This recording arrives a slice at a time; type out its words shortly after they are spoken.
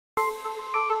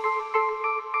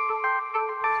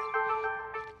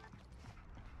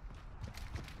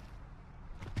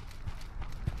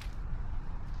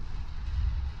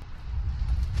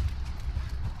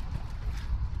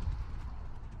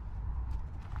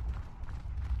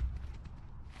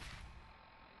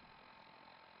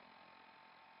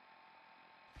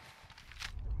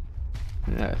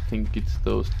Yeah, I think it's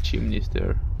those chimneys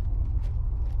there.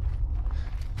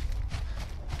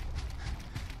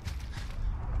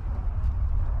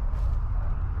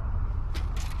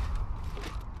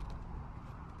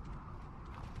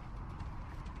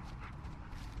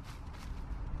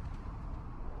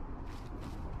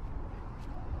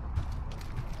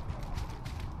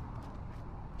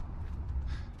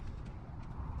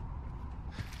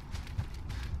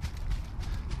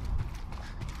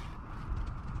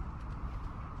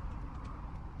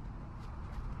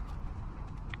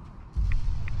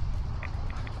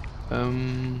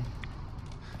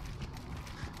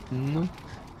 Not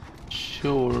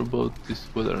sure about this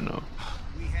weather now.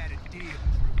 We had a deal,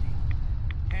 Trudy.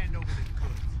 Hand over the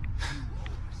goods. You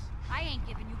owe us. I ain't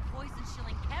giving you poison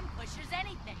shilling chem pushers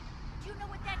anything. Do you know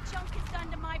what that junk has done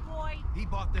to my boy? He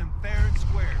bought them fair and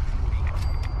square,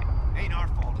 Trudy. Ain't our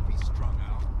fault if he's strung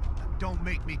out. Now don't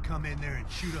make me come in there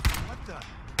and shoot up. What the?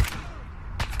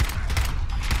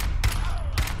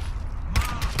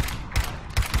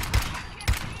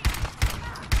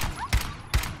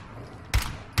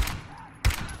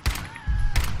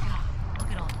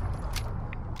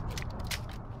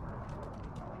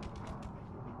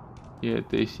 Yeah,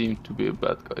 they seem to be a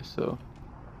bad guy, so...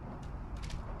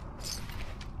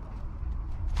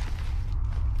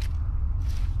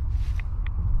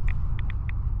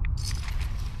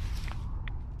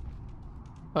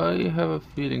 I have a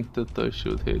feeling that I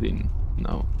should head in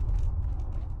now.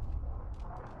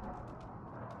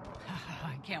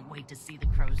 I can't wait to see the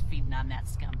crows feeding on that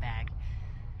scumbag.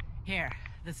 Here,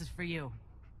 this is for you.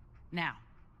 Now,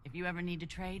 if you ever need to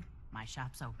trade, my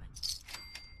shop's open.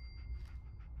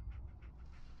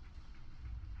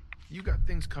 You got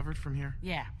things covered from here?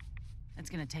 Yeah. It's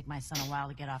gonna take my son a while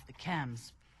to get off the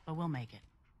chems, but we'll make it.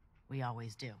 We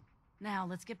always do. Now,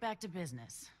 let's get back to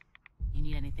business. You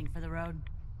need anything for the road?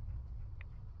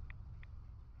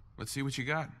 Let's see what you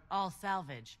got. All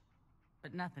salvage,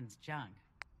 but nothing's junk.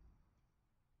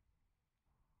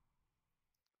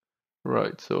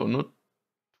 Right, so not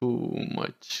too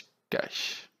much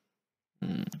cash.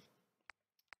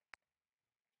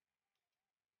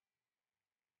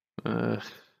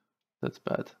 That's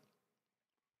bad.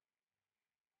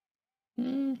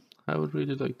 I would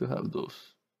really like to have those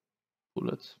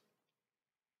bullets.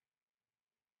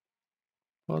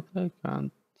 But I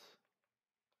can't.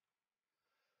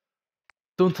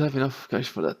 Don't have enough cash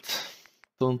for that.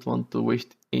 Don't want to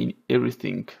waste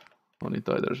everything on it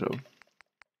either, so.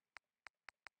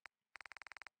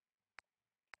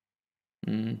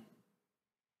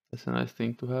 That's a nice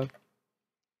thing to have.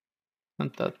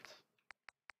 And that.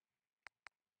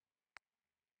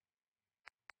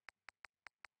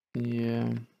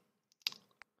 Yeah.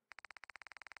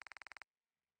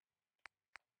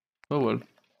 Oh well.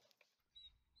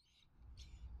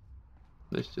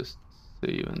 Let's just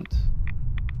save and...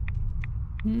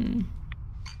 I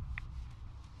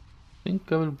think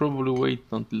I will probably wait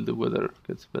until the weather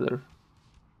gets better.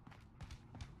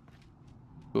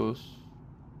 Because...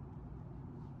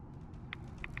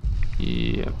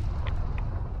 yeah.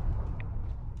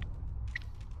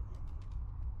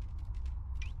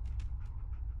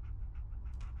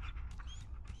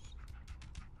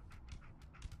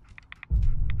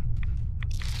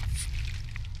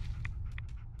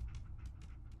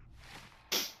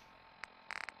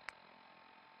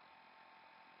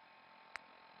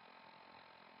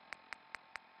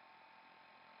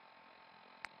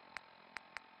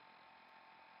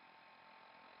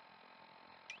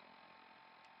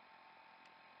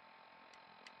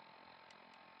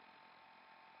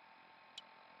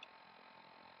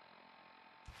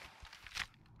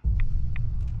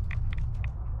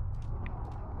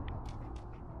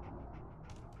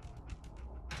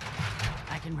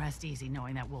 I can rest easy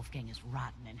knowing that Wolfgang is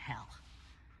rotten in hell.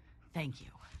 Thank you.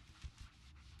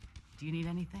 Do you need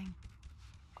anything?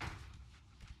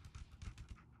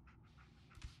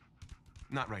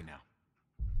 Not right now.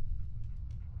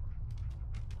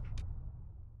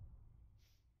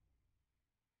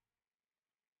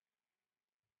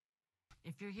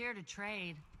 If you're here to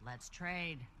trade, let's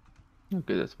trade.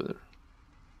 Okay, that's better.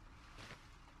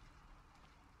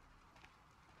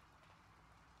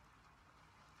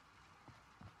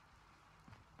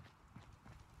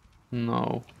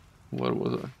 No, where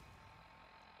was I?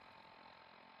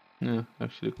 Yeah,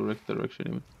 actually correct direction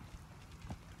even.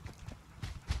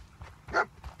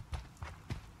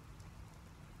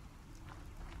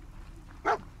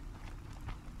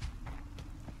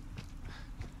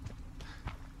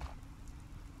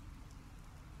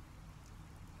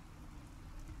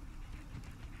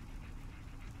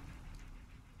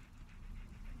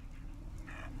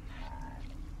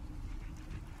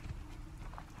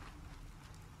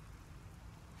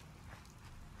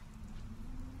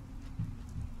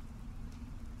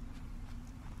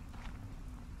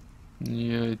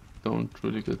 Yeah, I don't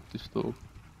really get this dog.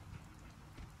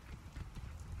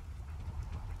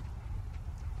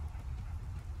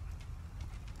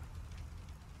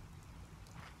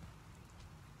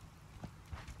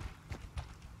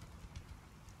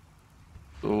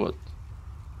 So what?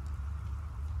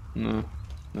 No,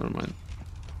 never mind.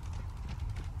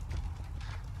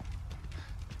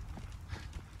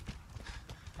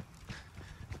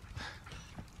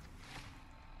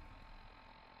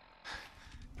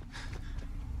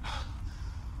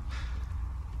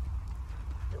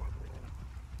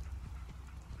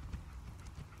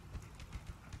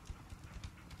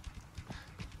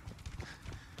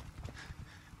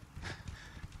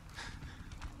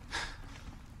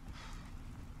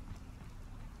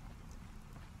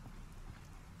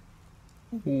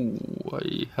 Ooh,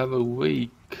 I have a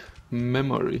vague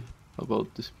memory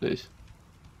about this place.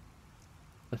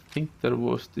 I think there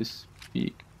was this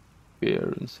big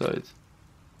bear inside.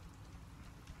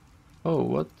 Oh,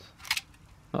 what?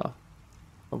 Ah,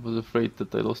 I was afraid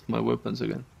that I lost my weapons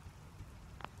again.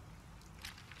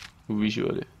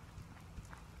 Visually.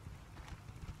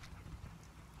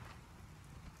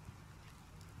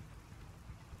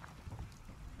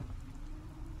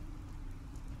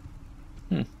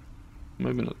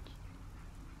 Maybe not.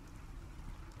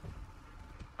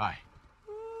 Hi.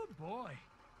 Oh boy.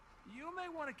 You may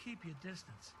want to keep your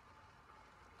distance.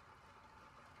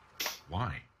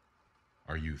 Why?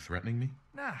 Are you threatening me?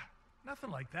 Nah,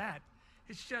 nothing like that.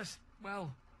 It's just,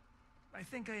 well, I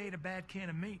think I ate a bad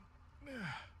can of meat.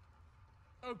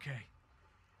 Okay.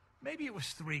 Maybe it was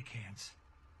 3 cans.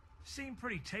 Seemed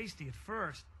pretty tasty at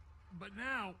first, but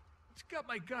now it's got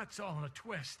my guts all in a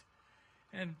twist.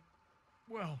 And,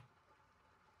 well,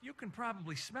 you can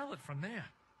probably smell it from there.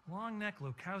 Longneck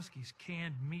Lukowski's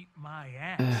canned meat my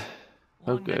ass.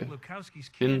 Okay. Longneck Lukowski's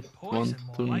canned Didn't poison, want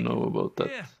more to like know it. about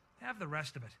that. Yeah, have the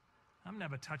rest of it. I'm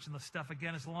never touching the stuff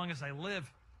again as long as I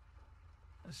live.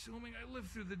 Assuming I live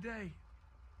through the day.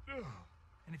 Ugh.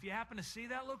 And if you happen to see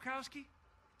that Lukowski,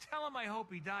 tell him I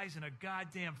hope he dies in a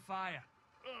goddamn fire.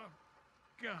 Oh,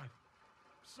 God.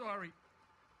 Sorry.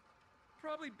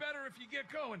 Probably better if you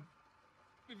get going.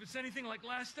 If it's anything like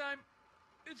last time,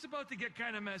 it's about to get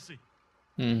kind of messy.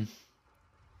 Hmm.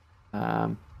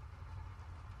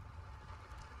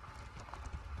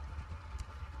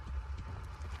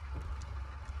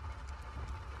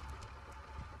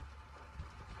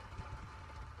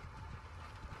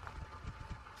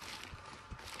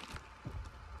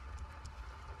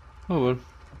 Oh well.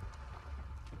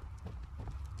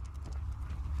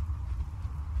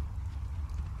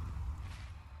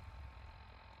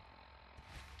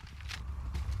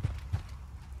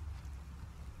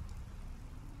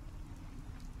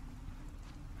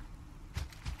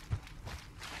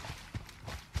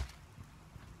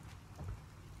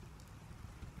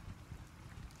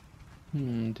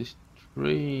 This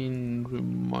train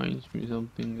reminds me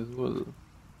something as well.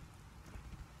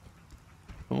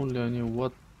 If only I knew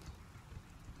what.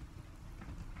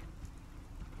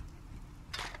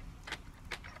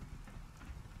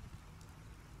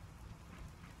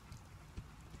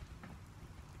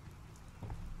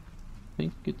 I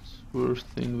think it's worth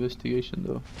the investigation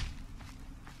though.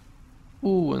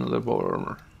 Ooh, another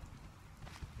Powerarmor.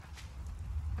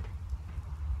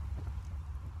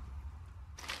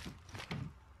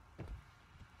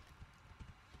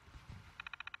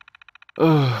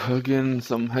 Again,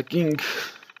 some hacking.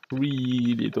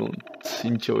 Really don't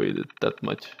enjoy it that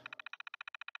much.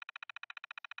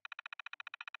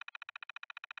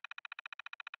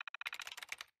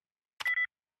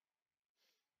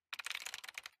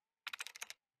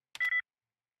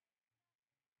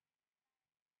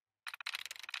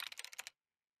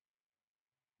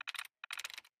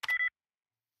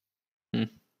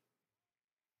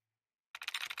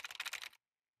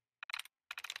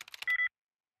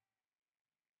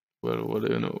 Well, what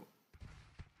do you know?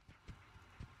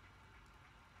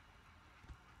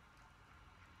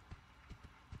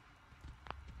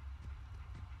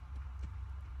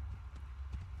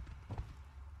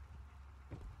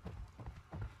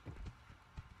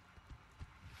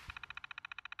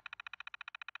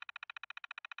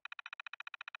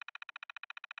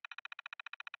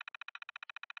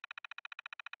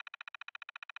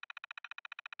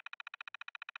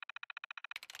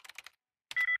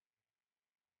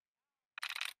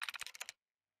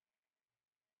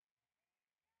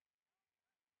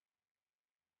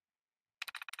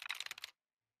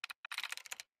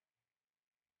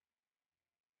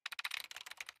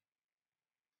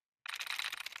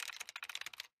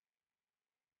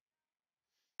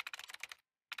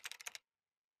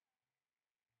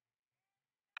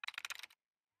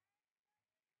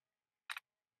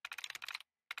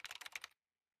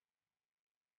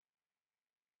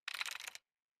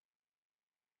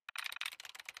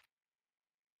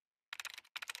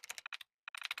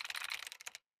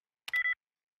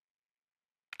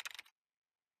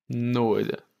 No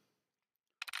idea.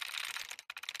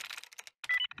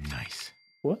 Nice.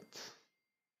 What?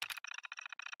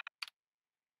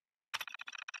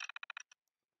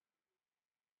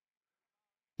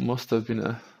 Must have been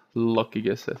a lucky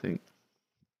guess, I think.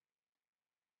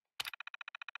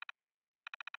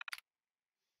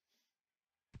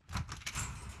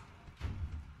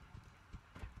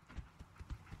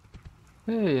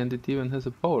 Hey, and it even has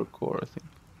a power core, I think.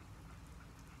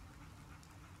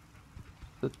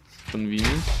 That's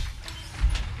convenient.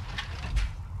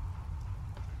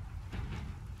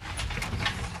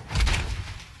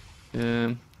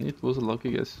 It was a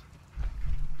lucky guess.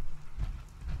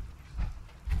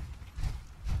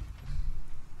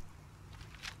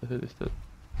 What the hell is that?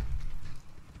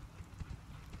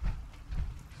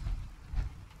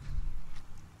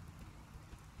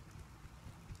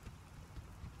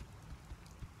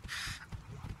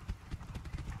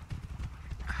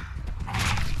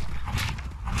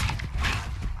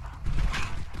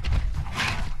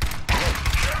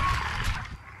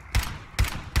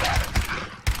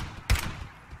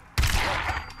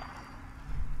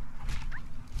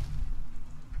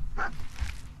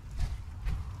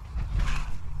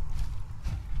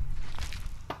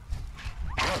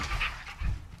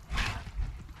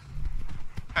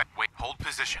 Hey, wait, hold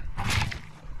position.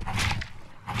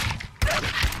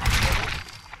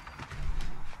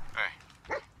 Hey.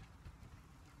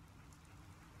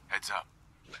 Heads up.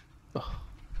 Ugh.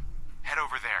 Head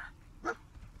over there.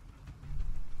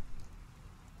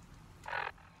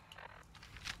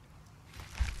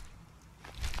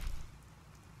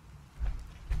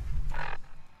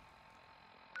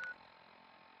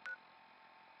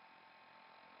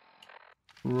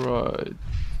 Right.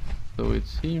 So it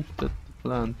seems that the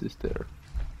plant is there.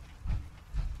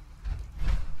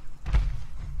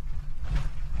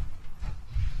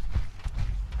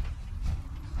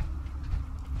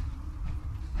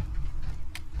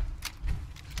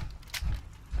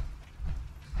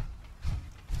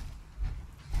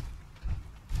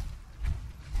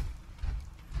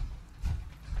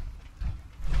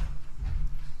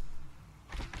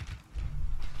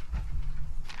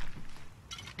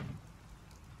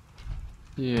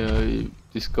 Yeah, I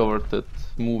discovered that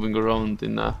moving around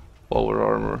in a power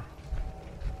armor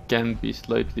can be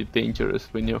slightly dangerous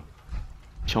when you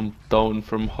jump down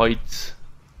from heights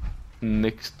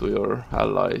next to your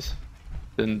allies.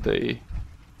 Then they...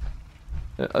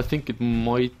 I think it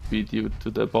might be due to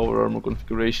the power armor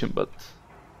configuration, but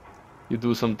you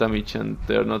do some damage and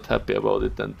they're not happy about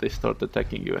it and they start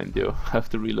attacking you and you have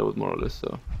to reload more or less,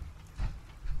 so...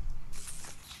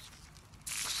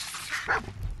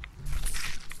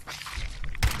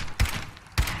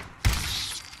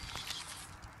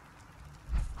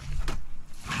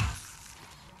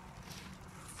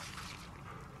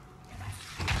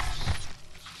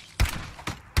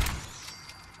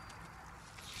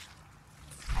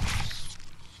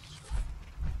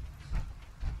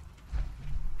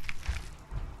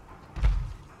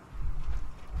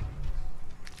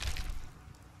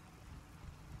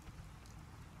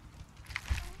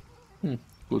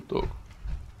 Good dog.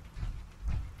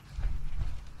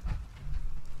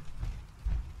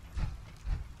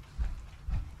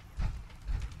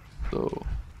 So,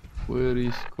 where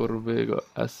is Corvega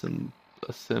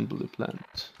assembly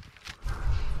plant?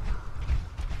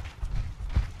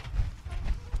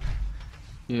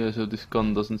 Yeah, so this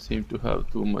gun doesn't seem to have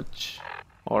too much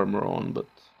armor on, but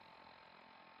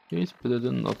it's better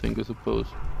than nothing, I suppose.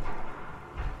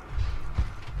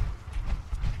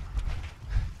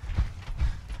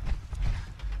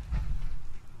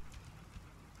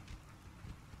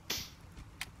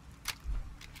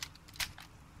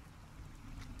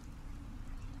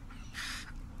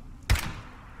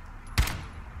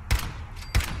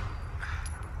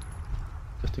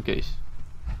 Just in case.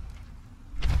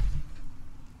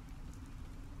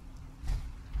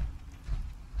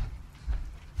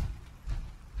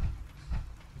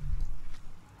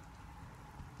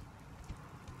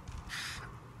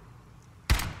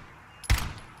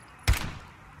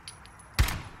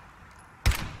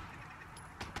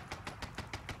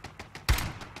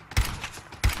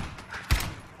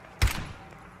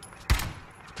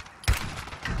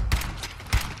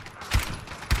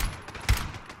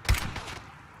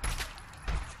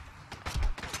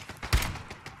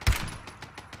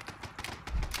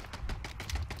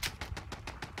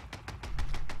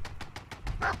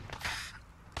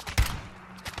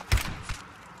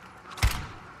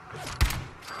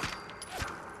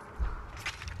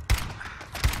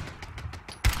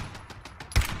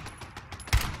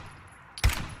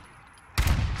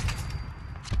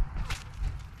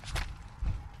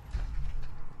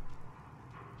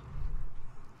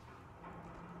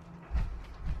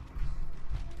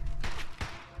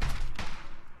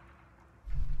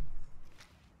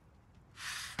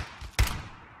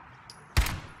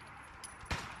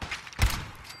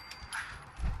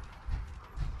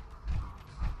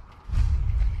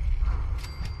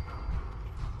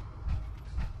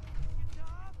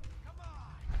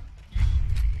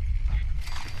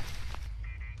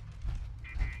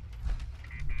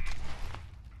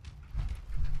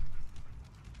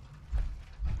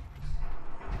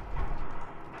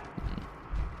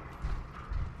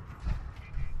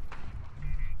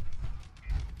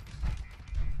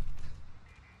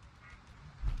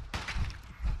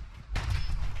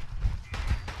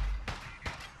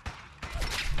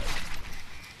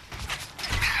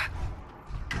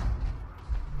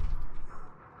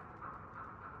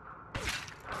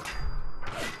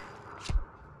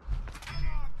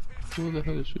 Who the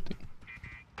hell is shooting?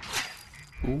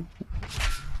 Ooh.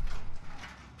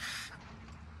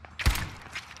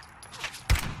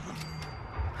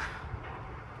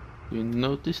 You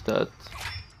noticed that?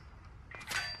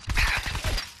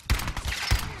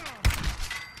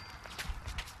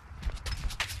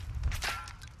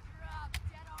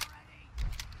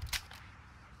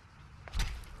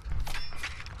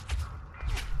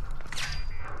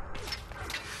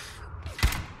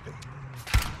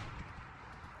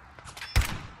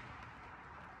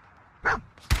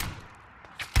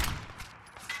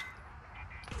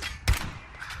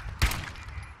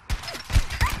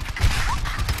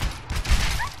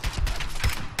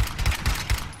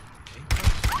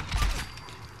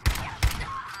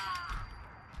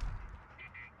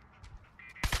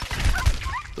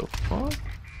 The fuck?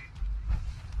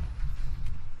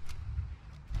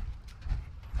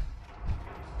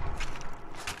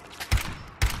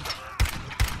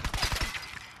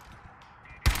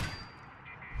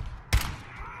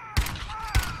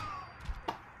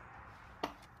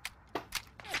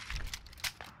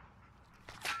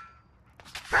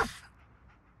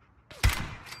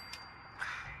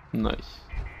 Nice.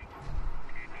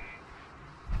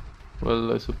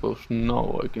 Well, I suppose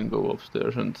now I can go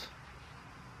upstairs and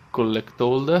collect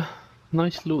all the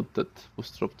nice loot that was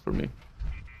dropped for me.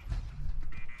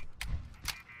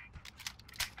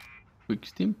 Quick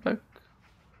steam pack.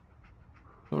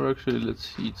 Or actually,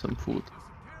 let's eat some food.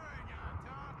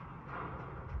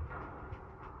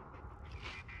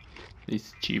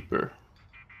 It's cheaper.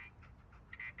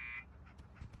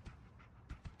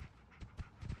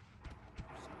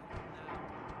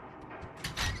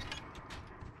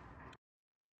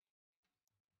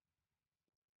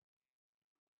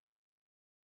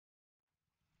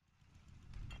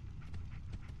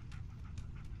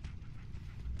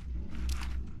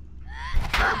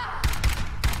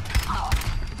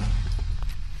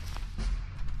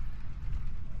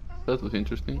 That was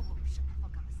interesting.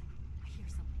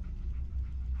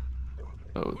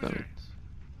 Oh, damn it.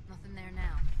 Nothing there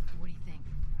now. What do you think?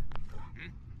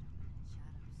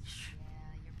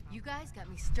 You guys got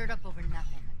me stirred up over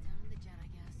nothing.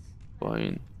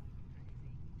 Fine.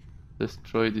 Let's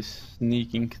try this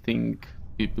sneaking thing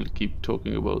people keep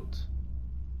talking about.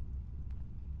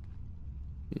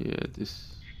 Yeah,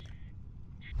 this...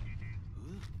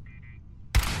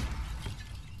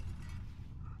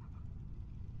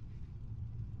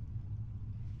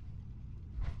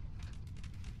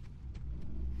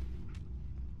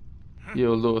 Yeah,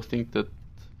 although I think that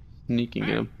sneaking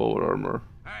in a power armor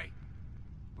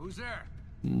Who's there?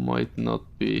 might not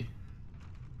be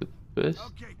the best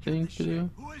thing to do.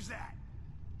 Who is that?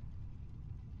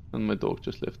 And my dog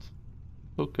just left.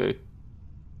 Okay.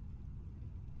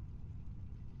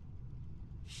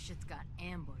 Shit's got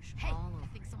ambush all over. I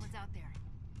think someone's out there.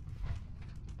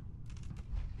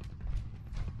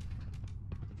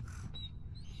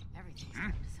 Everything's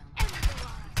starting to sound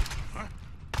like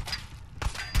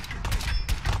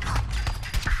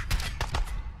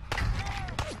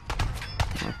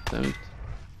Oh, damn it.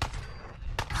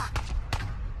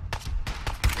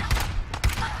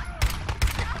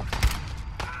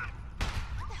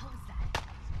 What the hell is that?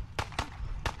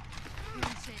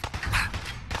 Holy shit.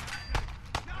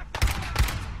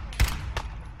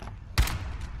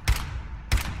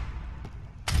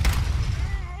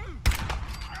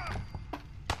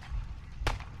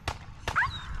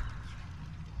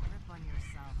 Rip on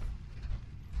yourself.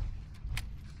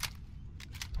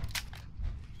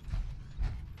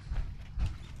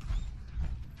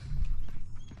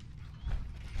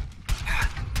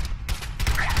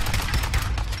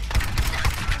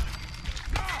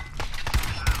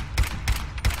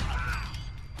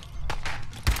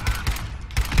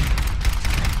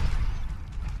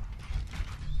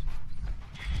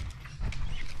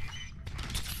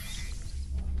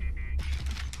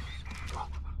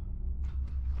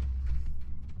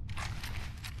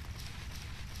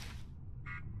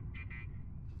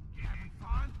 Having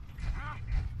fun? Huh?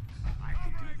 I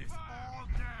could do this all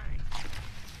day.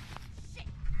 Shit!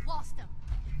 Lost him!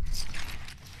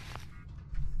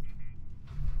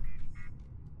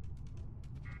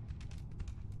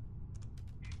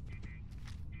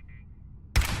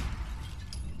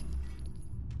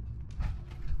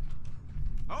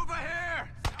 Over here!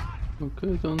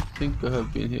 Okay, I don't think I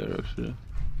have been here actually.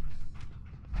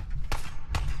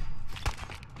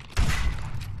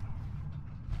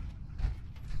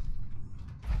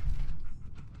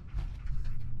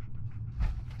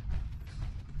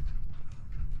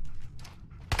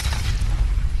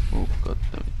 Oh, god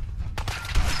damn it.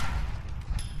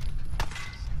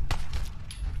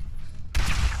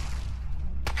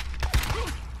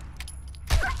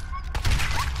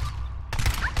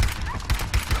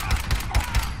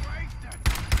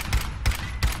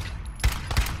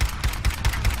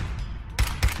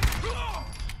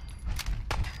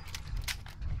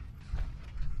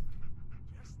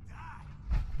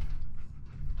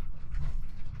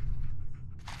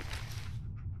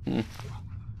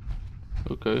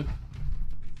 Okay.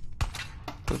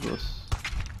 That was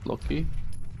lucky.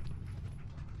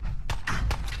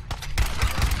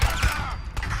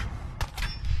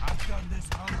 I've done this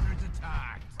hundreds of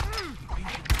times. You think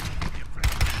you can make a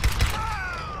difference?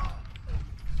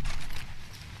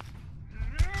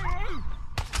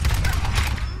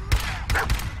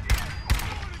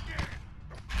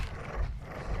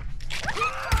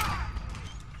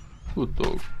 Good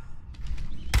dog.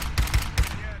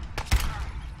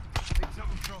 Think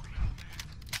something's broken.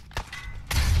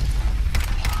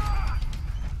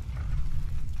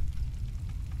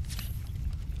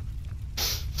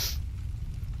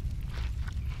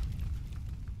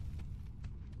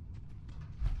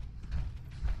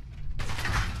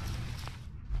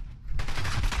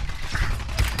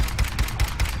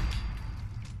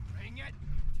 Bring it!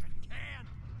 You can!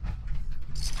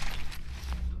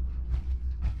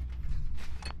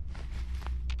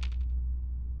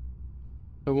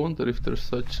 I wonder if there's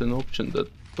such an option that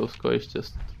those guys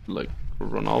just like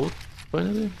run out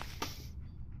finally.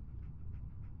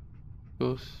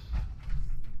 Because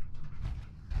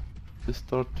they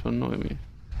start to annoy me.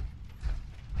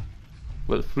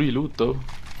 Well, free loot though.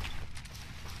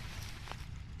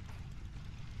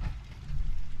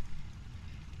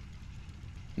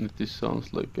 And this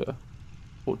sounds like a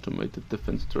automated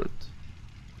defense turret.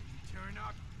 Turn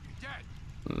up, you're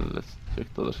dead. Let's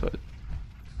check the other side.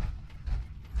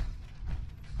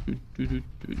 Do, do,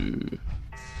 do, do, do.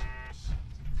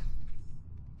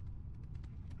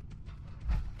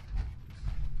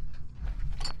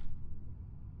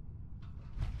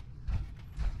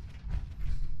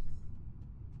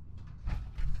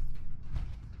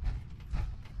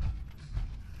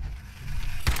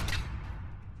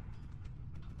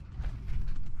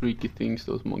 Freaky things,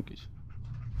 those monkeys.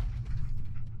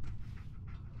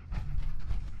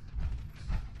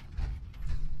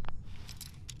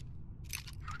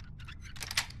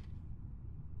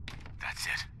 That's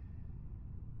it.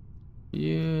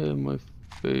 Yeah, my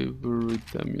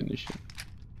favorite ammunition.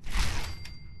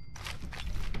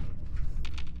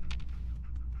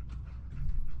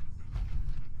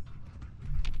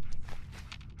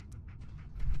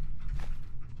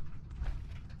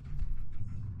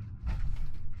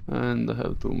 And I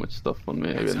have too much stuff on me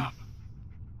Heads again. up.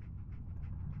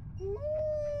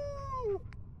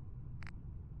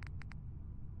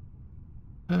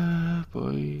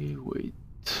 Boy, wait.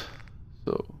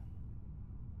 So,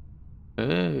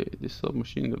 hey, this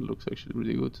submachine gun looks actually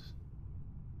really good.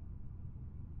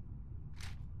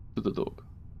 To the dog.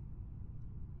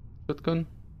 Shotgun.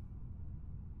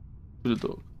 To the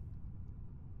dog.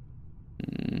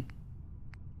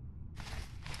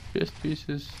 Chest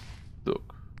pieces. Dog.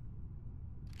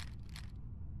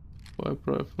 Pipe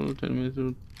rifle,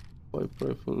 10mm pipe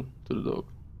rifle to the dog.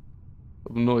 I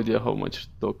have no idea how much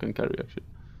the dog can carry actually.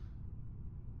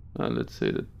 Let's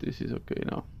say that this is okay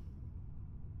now.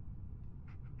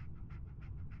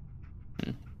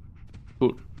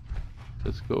 Cool.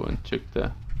 Let's go and check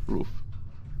the roof.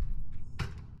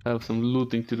 I have some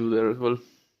looting to do there as well.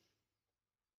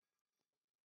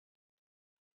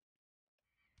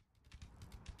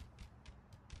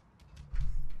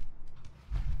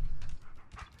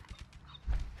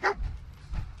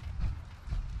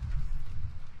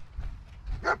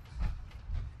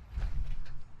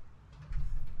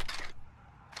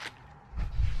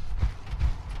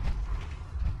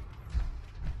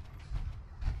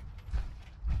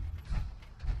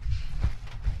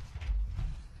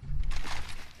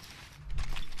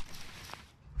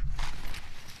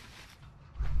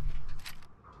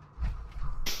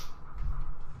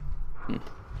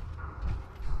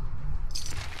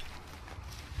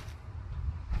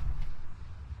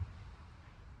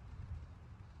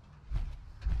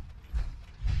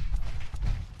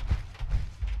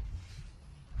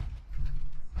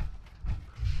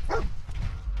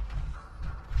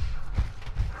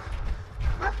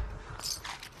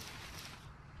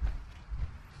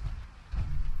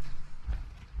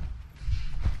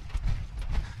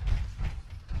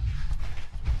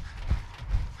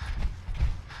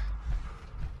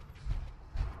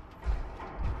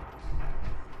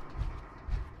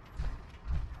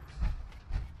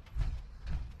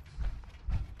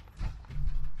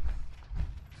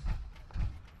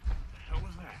 What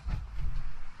was that?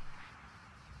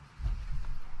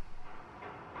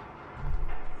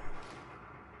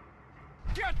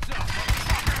 Get some,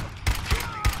 motherfucker!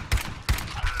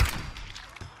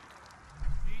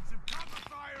 Need some cover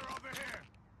fire over here!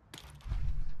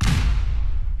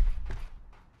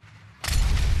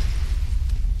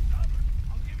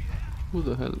 I'll give you that. Who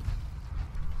the hell?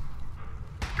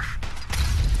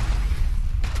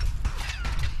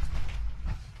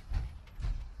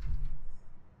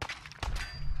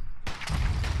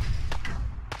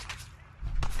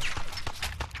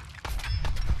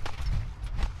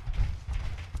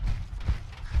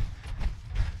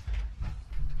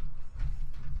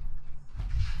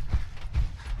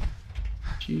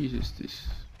 Jesus, this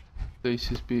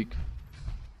place is big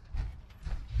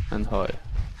and high.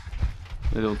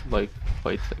 I don't like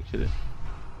heights actually.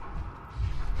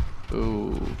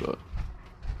 Oh god.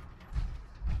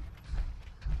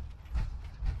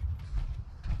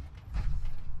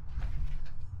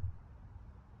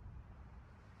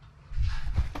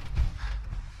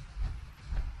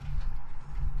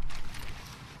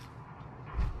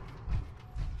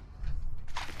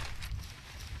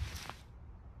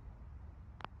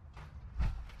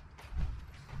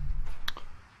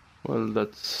 Well,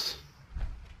 that's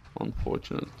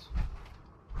unfortunate.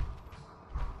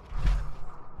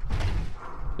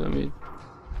 Damn it,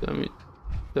 damn it,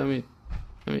 damn it,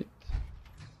 damn it.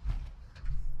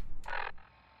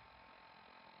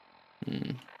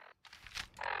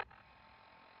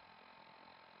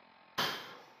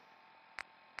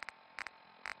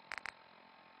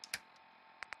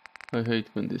 I hate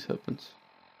when this happens.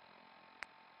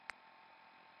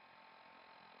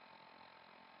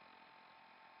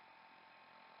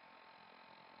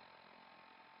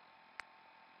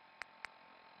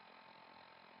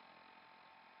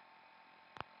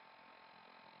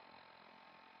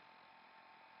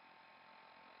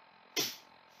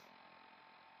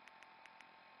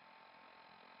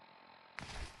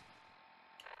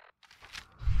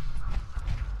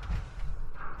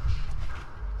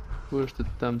 Where's the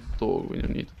damn dog when you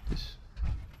need this?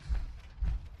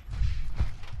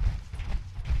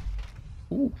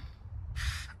 Ooh.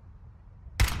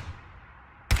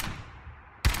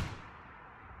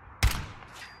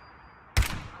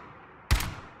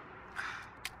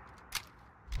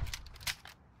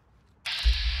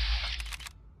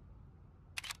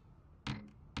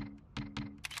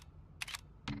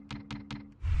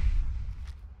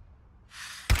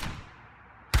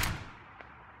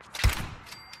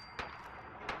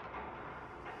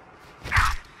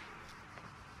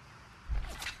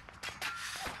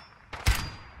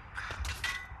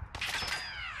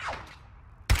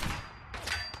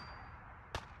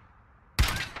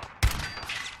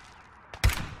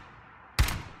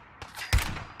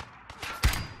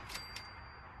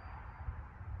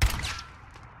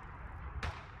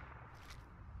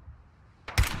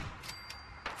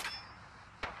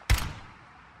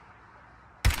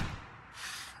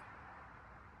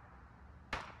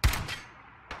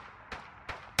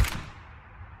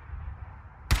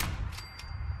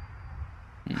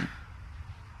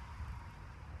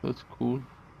 That's cool.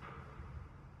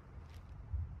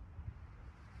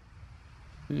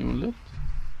 Anyone left?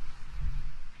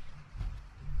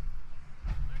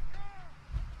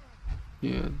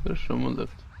 Yeah, there's someone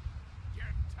left.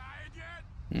 Getting tired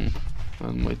yet?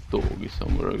 And my dog is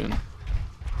somewhere again.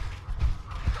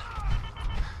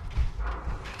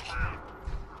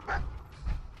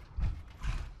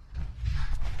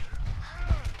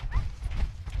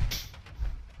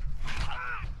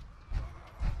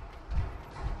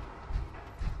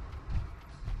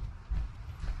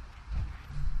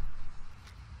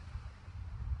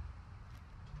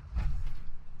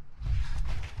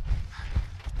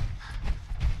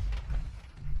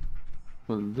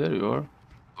 Well, there you are.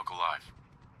 Look alive.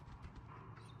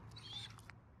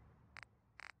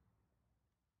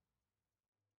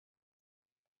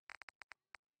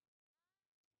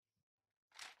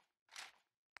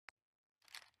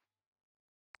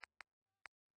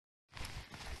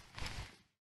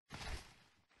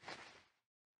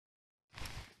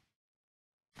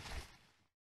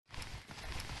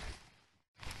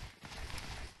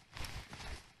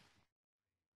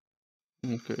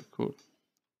 Okay, cool.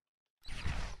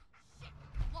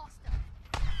 Lost him.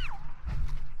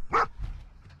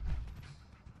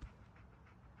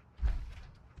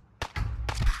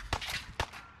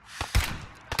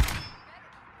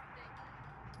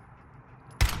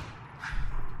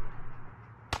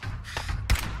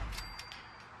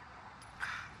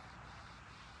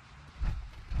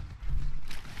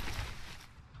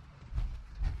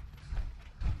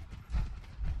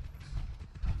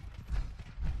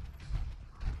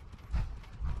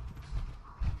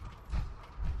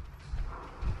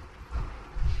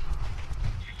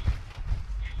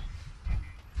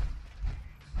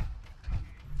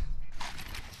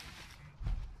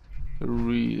 I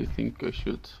really think I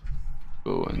should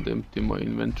go and empty my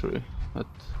inventory at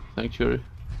Sanctuary.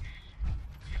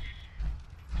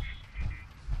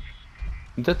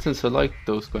 In that sense, I like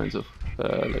those kinds of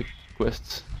like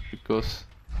quests because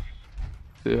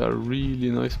they are really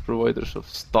nice providers of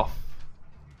stuff,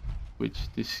 which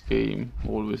this game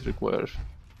always requires.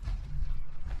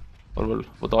 Or well,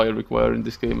 what I require in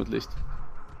this game at least.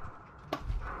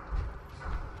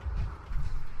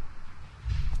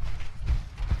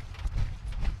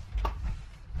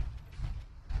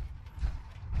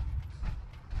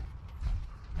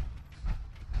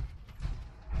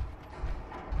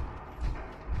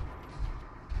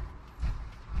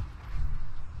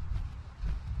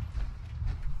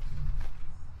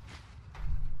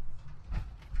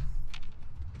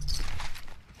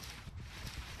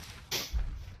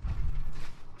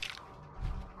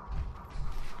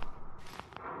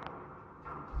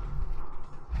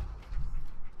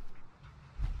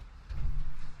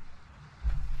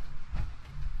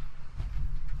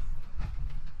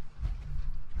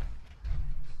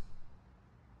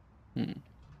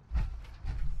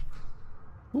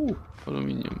 Ooh,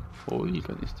 aluminium oil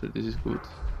canister, this is good.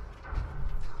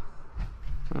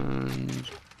 And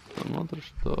some other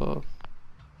stuff.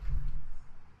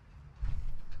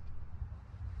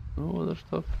 No other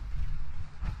stuff.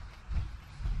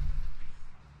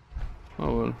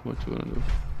 Oh well, what you gonna do?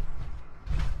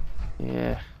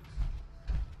 Yeah.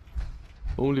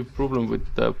 Only problem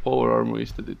with the power armor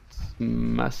is that it's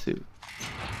massive.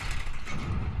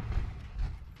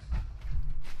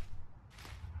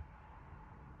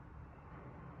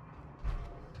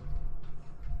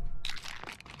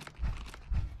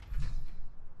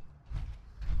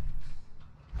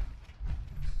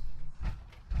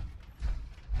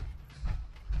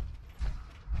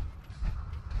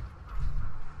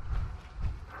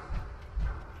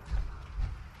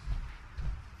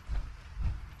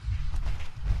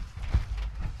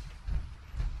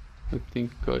 I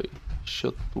think I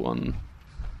shot one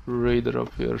raider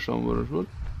up here somewhere as well.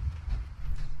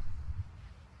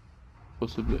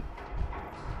 Possibly.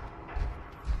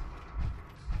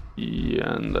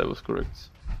 Yeah, and I was correct.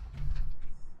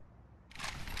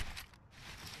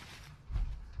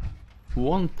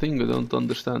 One thing I don't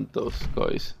understand those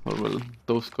guys, or well,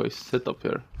 those guys set up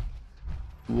here.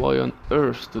 Why on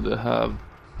earth do they have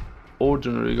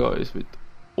ordinary guys with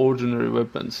ordinary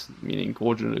weapons, meaning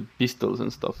ordinary pistols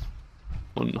and stuff,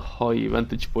 on high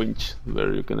vantage points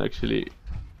where you can actually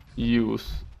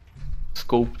use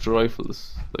scoped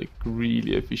rifles like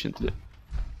really efficiently?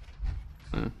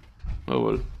 Oh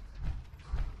well.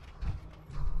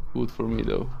 Good for me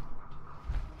though.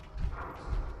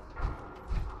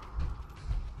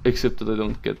 Except that I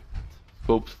don't get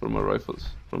scopes for my rifles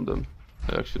from them.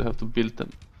 I actually have to build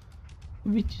them,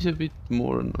 which is a bit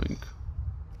more annoying.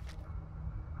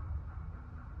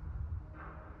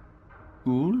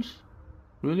 Ghouls?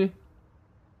 Really?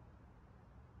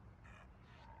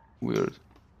 Weird.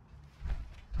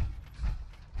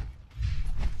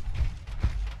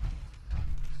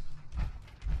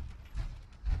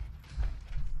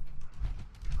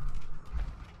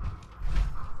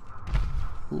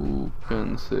 Who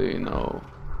can say now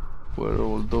where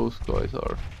all those guys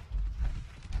are?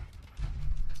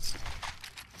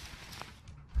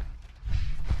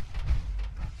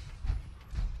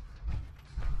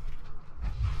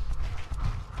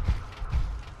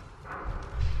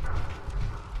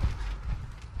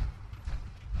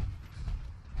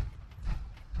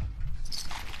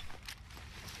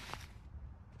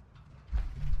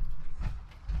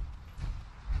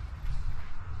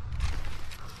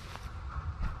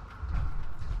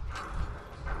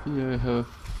 Yeah, I have a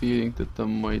feeling that I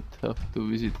might have to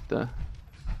visit the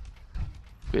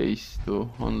base to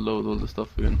unload all the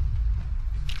stuff again.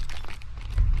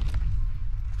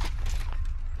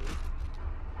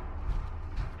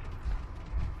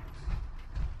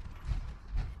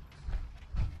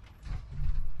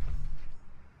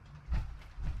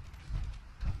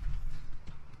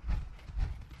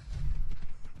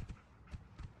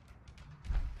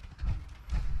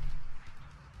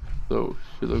 So,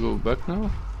 should I go back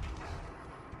now?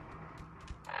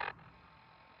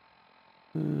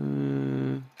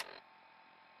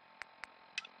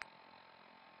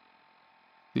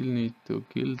 Still need to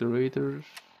kill the raiders.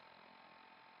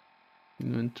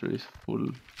 Inventory is full.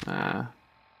 I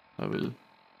will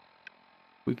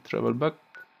quick travel back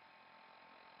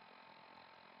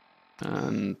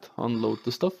and unload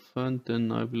the stuff, and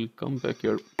then I will come back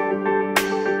here.